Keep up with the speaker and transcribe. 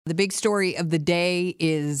The big story of the day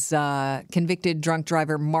is convicted drunk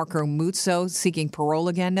driver Marco Muzzo seeking parole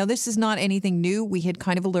again. Now, this is not anything new. We had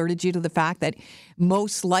kind of alerted you to the fact that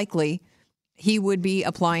most likely he would be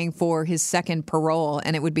applying for his second parole,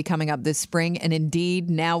 and it would be coming up this spring. And indeed,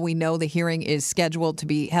 now we know the hearing is scheduled to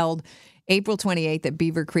be held April 28th at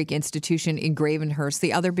Beaver Creek Institution in Gravenhurst.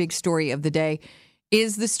 The other big story of the day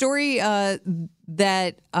is the story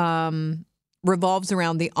that revolves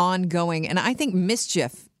around the ongoing, and I think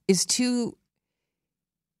mischief is too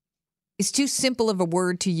simple of a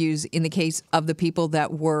word to use in the case of the people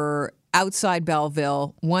that were outside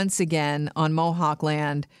Belleville once again on Mohawk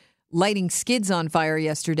land, lighting skids on fire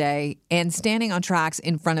yesterday and standing on tracks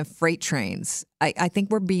in front of freight trains. I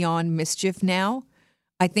think we're beyond mischief now.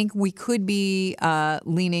 I think we could be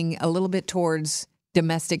leaning a little bit towards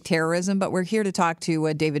domestic terrorism, but we're here to talk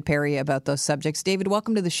to David Perry about those subjects. David,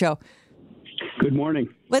 welcome to the show. Good morning.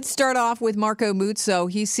 Let's start off with Marco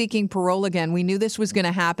Muzzo. He's seeking parole again. We knew this was going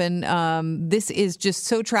to happen. This is just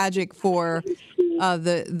so tragic for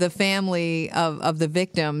the family of the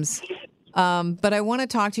victims. But I want to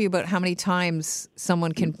talk to you about how many times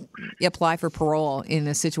someone can apply for parole in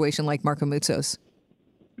a situation like Marco Muzzo's.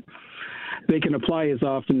 They can apply as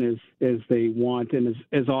often as they want and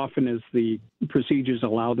as often as the procedures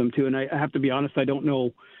allow them to. And I have to be honest, I don't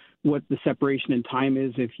know what the separation in time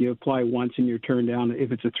is if you apply once and you're turned down,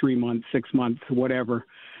 if it's a 3 month, 6 month, whatever.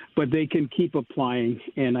 But they can keep applying.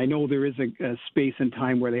 And I know there is a space in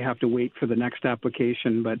time where they have to wait for the next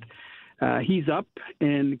application. But he's up,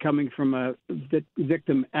 and coming from a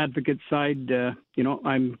victim advocate side,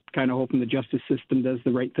 I'm kind of hoping the justice system does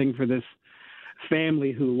the right thing for this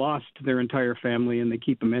family who lost their entire family, and they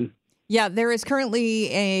keep him in. Yeah, there is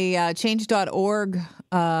currently a change.org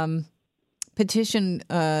petition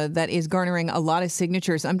that is garnering a lot of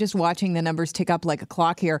signatures. I'm just watching the numbers tick up like a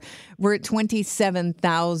clock here. We're at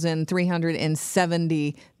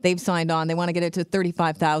 27,370. They've signed on. They want to get it to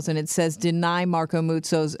 35,000. It says deny Marco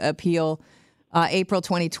Muzzo's appeal, April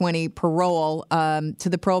 2020 parole to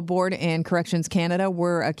the Parole Board and Corrections Canada.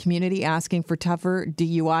 We're a community asking for tougher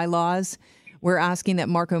DUI laws. We're asking that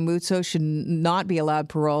Marco Muzzo should not be allowed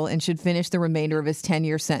parole and should finish the remainder of his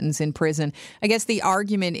 10-year sentence in prison. I guess the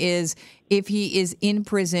argument is if he is in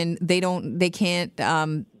prison, they can't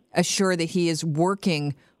assure that he is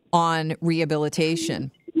working on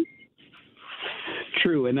rehabilitation.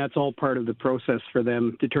 True, and that's all part of the process for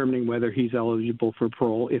them determining whether he's eligible for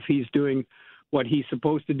parole. If he's doing what he's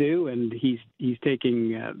supposed to do and he's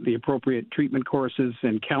taking the appropriate treatment courses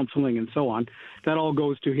and counseling and so on, that all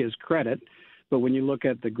goes to his credit. But when you look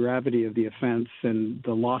at the gravity of the offense and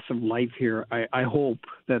the loss of life here, I hope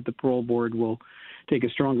that the parole board will take a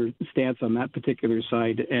stronger stance on that particular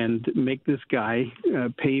side and make this guy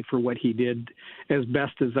pay for what he did as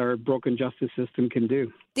best as our broken justice system can do.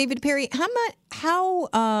 David Perry, how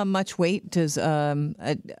much weight does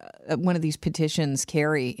one of these petitions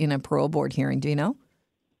carry in a parole board hearing? Do you know?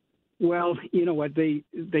 Well, you know what, they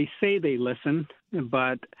say they listen,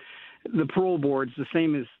 but the parole board's the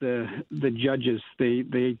same as the judges.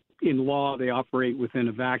 They in law they operate within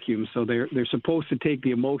a vacuum, so they're supposed to take the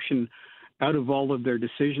emotion out of all of their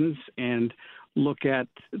decisions and look at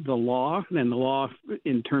the law. And the law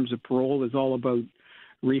in terms of parole is all about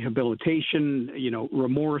rehabilitation,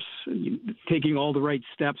 remorse, taking all the right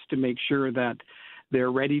steps to make sure that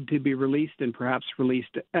they're ready to be released and perhaps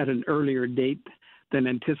released at an earlier date than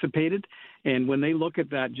anticipated. And when they look at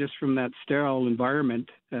that just from that sterile environment,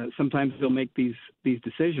 sometimes they'll make these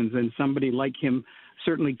decisions, and somebody like him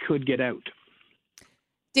certainly could get out.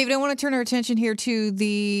 David, I want to turn our attention here to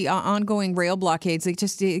the ongoing rail blockades. They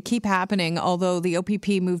just keep happening. Although the OPP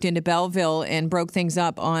moved into Belleville and broke things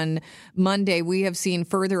up on Monday, we have seen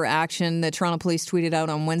further action. The Toronto Police tweeted out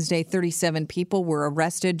on Wednesday, 37 people were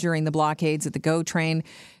arrested during the blockades at the GO train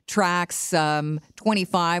tracks.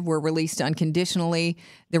 25 were released unconditionally.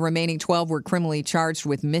 The remaining 12 were criminally charged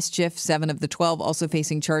with mischief. 7 of the 12 also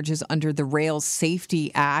facing charges under the Rail Safety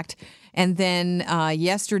Act. And then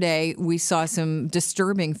yesterday, we saw some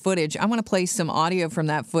disturbing footage. I want to play some audio from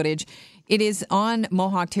that footage. It is on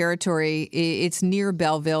Mohawk territory. It's near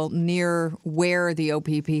Belleville, near where the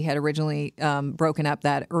OPP had originally broken up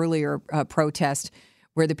that earlier protest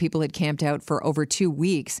where the people had camped out for over 2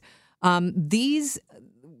 weeks. These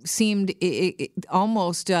seemed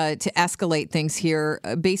almost to escalate things here.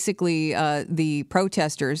 Basically, the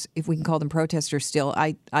protesters, if we can call them protesters still,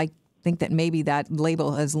 I think that maybe that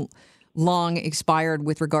label has long expired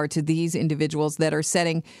with regard to these individuals that are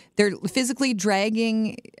they're physically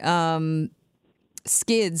dragging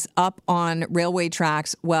skids up on railway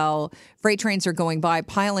tracks while freight trains are going by,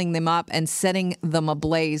 piling them up and setting them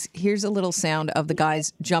ablaze. Here's a little sound of the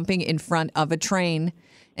guys jumping in front of a train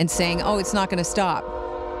and saying, "Oh, it's not going to stop."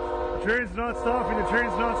 The train's not stopping. The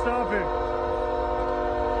train's not stopping.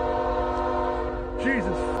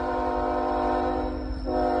 Jesus.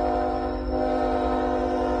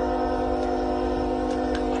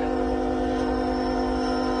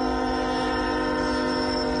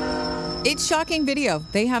 It's shocking video.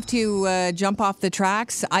 They have to jump off the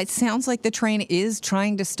tracks. It sounds like the train is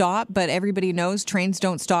trying to stop, but everybody knows trains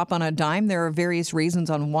don't stop on a dime. There are various reasons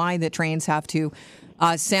on why the trains have to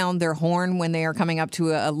sound their horn when they are coming up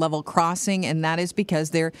to a level crossing, and that is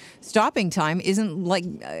because their stopping time isn't like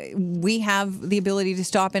we have the ability to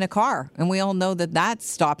stop in a car. And we all know that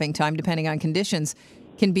stopping time, depending on conditions,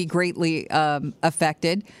 can be greatly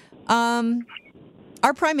affected.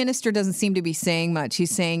 Our prime minister doesn't seem to be saying much. He's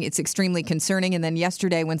saying it's extremely concerning. And then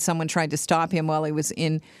yesterday when someone tried to stop him while he was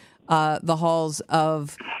in the halls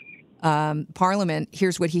of Parliament,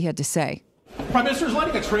 here's what he had to say. Prime Minister is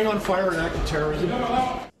lighting a train on fire an act of terrorism.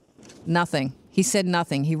 Nothing. He said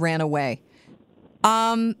nothing. He ran away.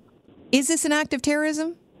 Is this an act of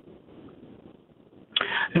terrorism?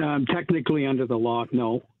 Technically, under the law,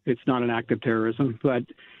 no, it's not an act of terrorism, but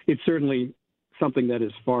it's certainly something that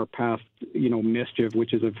is far past, mischief,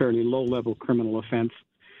 which is a fairly low-level criminal offense.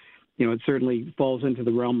 It certainly falls into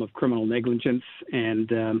the realm of criminal negligence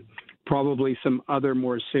and probably some other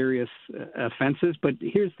more serious offenses. But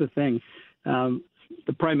here's the thing.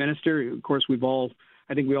 The Prime Minister, of course,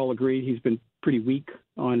 I think we all agree he's been pretty weak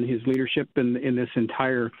on his leadership in this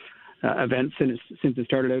entire event since it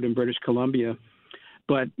started out in British Columbia.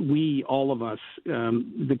 But we, all of us,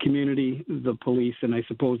 the community, the police, and I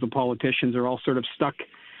suppose the politicians are all sort of stuck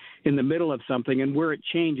in the middle of something. And where it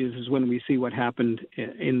changes is when we see what happened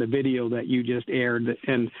in the video that you just aired.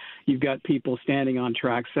 And you've got people standing on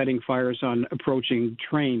tracks, setting fires on approaching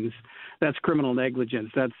trains. That's criminal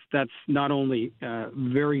negligence. That's not only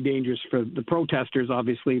very dangerous for the protesters,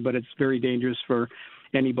 obviously, but it's very dangerous for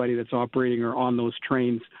anybody that's operating or on those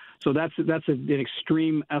trains. So that's an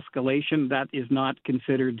extreme escalation. That is not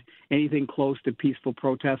considered anything close to peaceful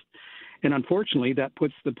protest. And unfortunately, that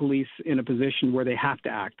puts the police in a position where they have to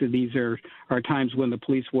act. These are times when the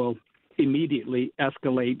police will immediately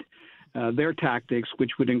escalate their tactics,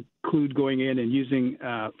 which would include going in and using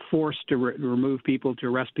force to remove people, to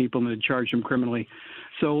arrest people, and to charge them criminally.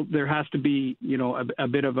 So there has to be, a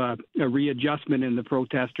bit of a readjustment in the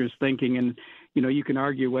protesters' thinking. And, you can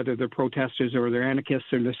argue whether they're protesters or they're anarchists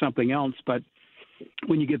or they're something else. But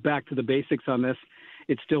when you get back to the basics on this,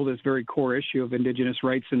 it's still this very core issue of Indigenous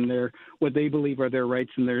rights and what they believe are their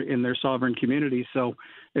rights in their sovereign community. So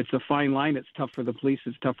it's a fine line. It's tough for the police.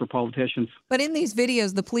 It's tough for politicians. But in these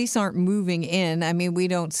videos, the police aren't moving in. I mean, we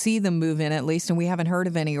don't see them move in, at least, and we haven't heard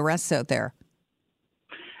of any arrests out there.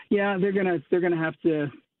 Yeah, they're gonna have to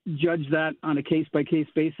judge that on a case by case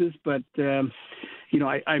basis. But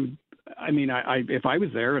if I was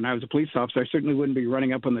there and I was a police officer, I certainly wouldn't be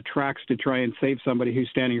running up on the tracks to try and save somebody who's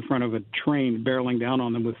standing in front of a train barreling down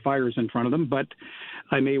on them with fires in front of them. But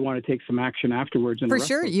I may want to take some action afterwards. And for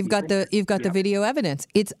sure, you've got the video evidence.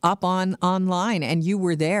 It's up online, and you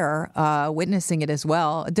were there witnessing it as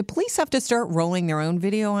well. Do police have to start rolling their own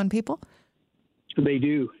video on people? They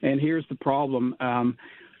do, and here's the problem.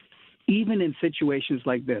 Even in situations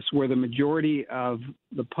like this, where the majority of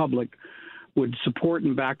the public would support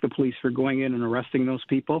and back the police for going in and arresting those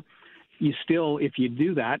people, you still, if you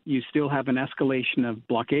do that, you still have an escalation of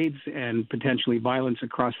blockades and potentially violence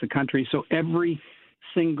across the country. So every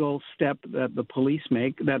single step that the police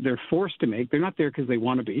make, that they're forced to make, they're not there because they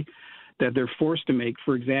want to be, that they're forced to make,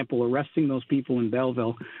 for example, arresting those people in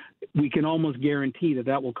Belleville, we can almost guarantee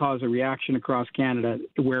that will cause a reaction across Canada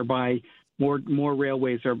whereby more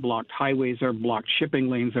railways are blocked, highways are blocked, shipping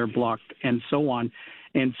lanes are blocked, and so on.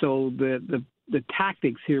 And so the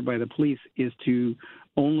tactics here by the police is to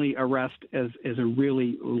only arrest as a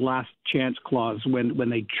really last chance clause when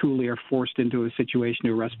they truly are forced into a situation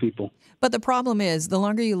to arrest people. But the problem is, the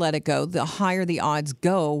longer you let it go, the higher the odds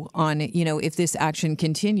go on, if this action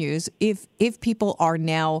continues. If people are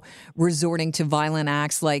now resorting to violent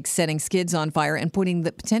acts like setting skids on fire and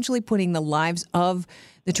potentially putting the lives of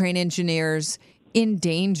the train engineers in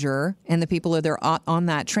danger and the people that are on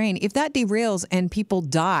that train, if that derails and people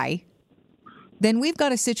die, then we've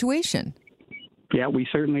got a situation. Yeah, we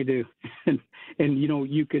certainly do. And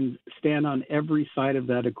you can stand on every side of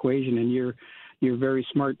that equation, and you're very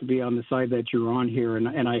smart to be on the side that you're on here,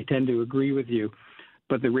 and I tend to agree with you.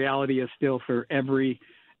 But the reality is still, for every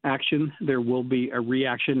action, there will be a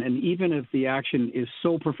reaction. And even if the action is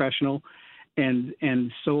so professional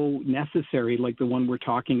and so necessary, like the one we're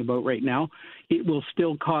talking about right now, it will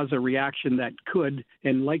still cause a reaction that could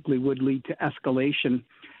and likely would lead to escalation.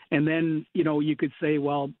 And then, you could say,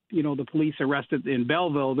 well, the police arrested in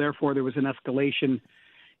Belleville, therefore there was an escalation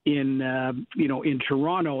in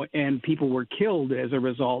Toronto, and people were killed as a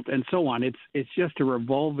result, and so on. It's just a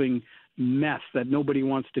revolving mess that nobody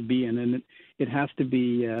wants to be in, and it has to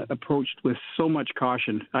be approached with so much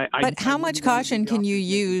caution. But how much caution can you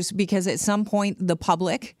use? Because at some point, the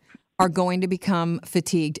public are going to become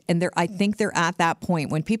fatigued. And I think they're at that point.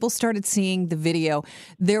 When people started seeing the video,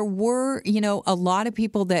 there were, a lot of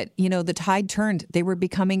people that, the tide turned. They were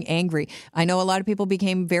becoming angry. I know a lot of people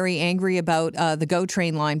became very angry about the GO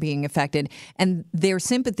train line being affected, and their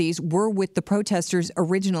sympathies were with the protesters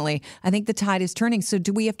originally. I think the tide is turning. So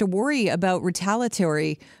do we have to worry about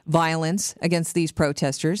retaliatory violence against these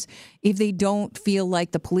protesters if they don't feel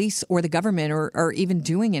like the police or the government are even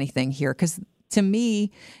doing anything here? Because to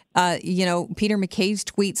me, Peter MacKay's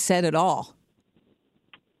tweet said it all.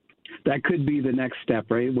 That could be the next step,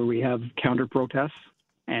 right, where we have counter-protests,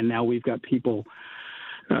 and now we've got people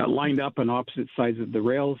lined up on opposite sides of the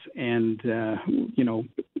rails and,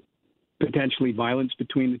 potentially violence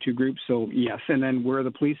between the two groups. So, yes. And then where are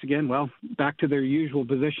the police again? Well, back to their usual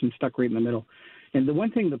position, stuck right in the middle. And the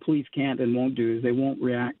one thing the police can't and won't do is they won't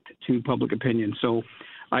react to public opinion. So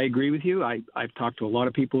I agree with you. I've talked to a lot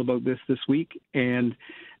of people about this week, and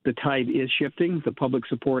the tide is shifting. The public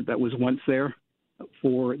support that was once there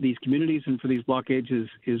for these communities and for these blockades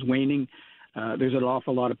is waning. There's an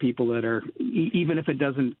awful lot of people that are, even if it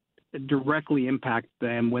doesn't directly impact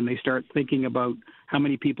them, when they start thinking about how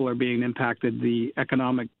many people are being impacted, the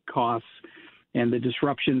economic costs and the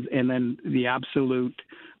disruptions, and then the absolute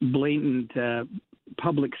blatant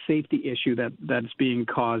public safety issue that's being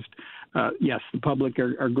caused. Yes, the public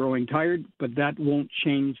are growing tired, but that won't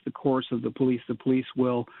change the course of the police. The police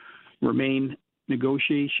will remain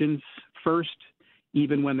negotiations first,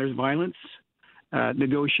 even when there's violence.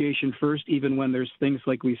 Negotiation first, even when there's things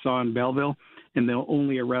like we saw in Belleville, and they'll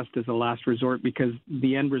only arrest as a last resort because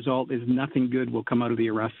the end result is nothing good will come out of the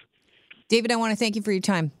arrest. David, I want to thank you for your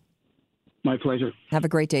time. My pleasure. Have a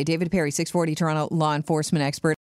great day. David Perry, 640 Toronto law enforcement expert.